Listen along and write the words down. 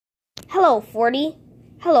Hello, 40.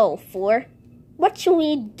 Hello, 4. What should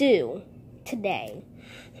we do today?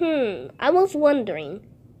 I was wondering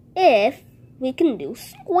if we can do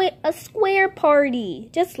a square party,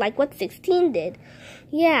 just like what 16 did.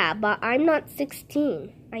 Yeah, but I'm not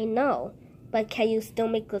 16. I know. But can you still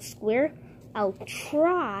make a square? I'll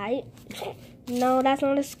try. No, that's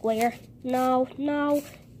not a square. No.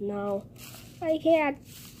 I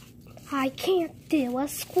can't do a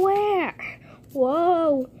square.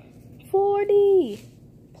 Whoa. 40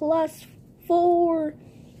 plus 4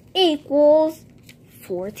 equals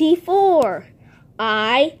 44.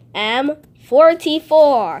 I am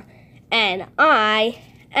 44. And I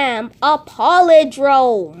am a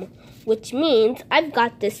palindrome, which means I've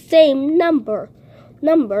got the same number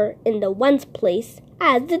in the ones place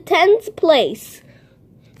as the tens place.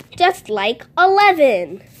 Just like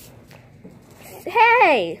 11.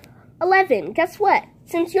 Hey, 11, guess what?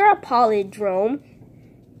 Since you're a palindrome,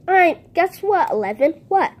 guess what, 11?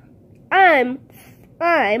 What? I'm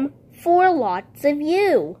 4 lots of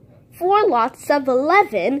you. 4 lots of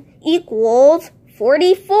 11 equals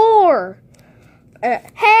 44.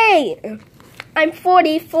 Hey, I'm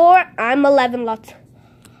 44. I'm 11 lots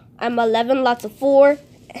of 4.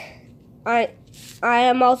 I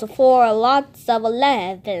am also 4 lots of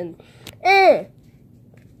 11. I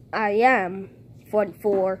am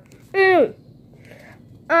 44.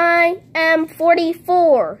 I am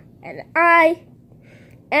 44, and I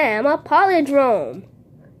am a palindrome.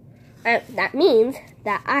 That means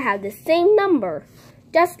that I have the same number,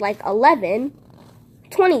 just like 11,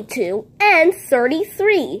 22, and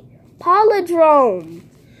 33. Palindrome.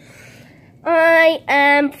 I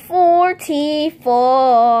am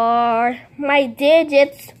 44. My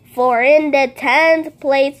digits 4 in the tens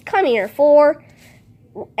place. Come here, 4.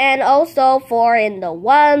 And also 4 in the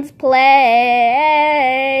ones place.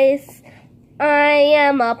 I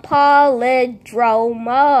am a palindrome.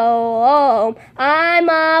 I'm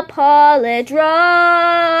a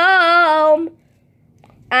palindrome.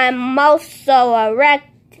 I'm also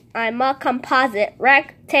I'm a composite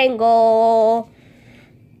rectangle.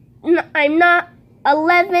 I'm not.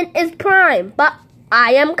 11 is prime, but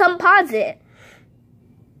I am composite.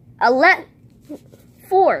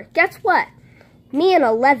 4. Guess what? Me and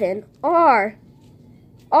 11 are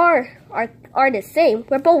the same.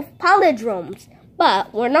 We're both palindromes,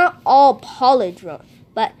 but we're not all palindromes.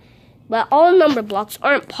 But all number blocks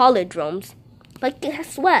aren't palindromes. But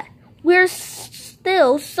guess what? We're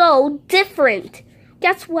still so different.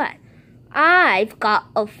 Guess what? I got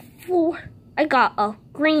a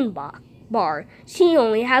green bar. She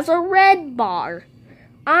only has a red bar.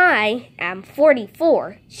 I am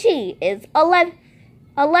 44. She is 11.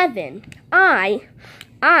 I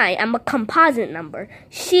am a composite number.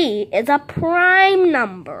 She is a prime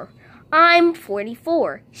number. I'm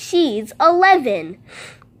 44. She's 11.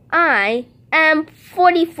 I am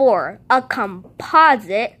 44. A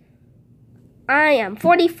composite. I am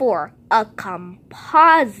 44. A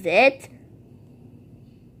composite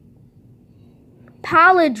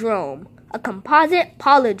palindrome. A composite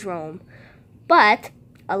palindrome. But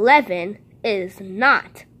 11 is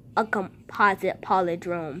not a composite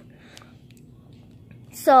palindrome.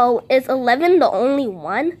 So, is 11 the only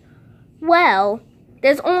one? Well,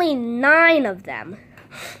 there's only 9 of them.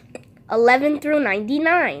 11 through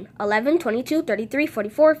 99. 11, 22, 33,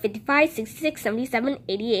 44, 55, 66, 77,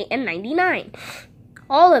 88, and 99.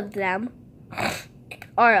 All of them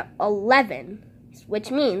are 11,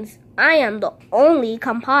 which means I am the only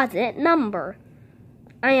composite number.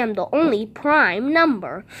 I am the only prime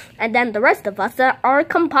number. And then the rest of us are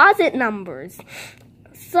composite numbers.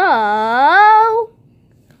 So,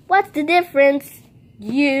 what's the difference?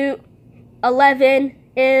 11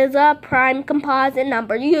 is a prime composite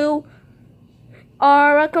number. You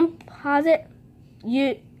are a composite.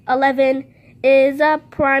 11 is a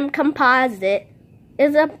prime composite.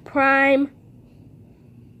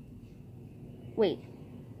 Wait,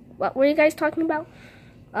 what were you guys talking about?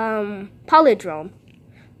 Palindrome.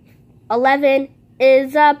 11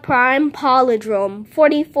 is a prime palindrome.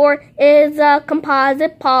 44 is a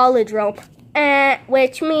composite palindrome.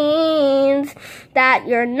 Which means that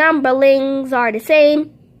your numberlings are the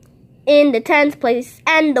same in the tens place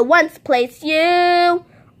and the ones place. You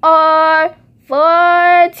are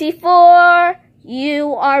 44.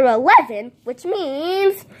 You are 11, which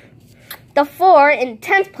means the 4 in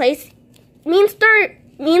tens place means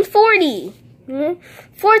 40.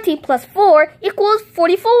 40 plus 4 equals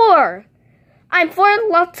 44. I'm 4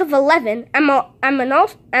 lots of 11. I'm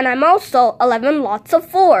also 11 lots of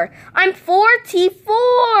 4. I'm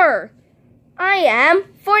 44. I am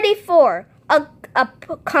 44. A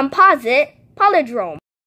composite palindrome.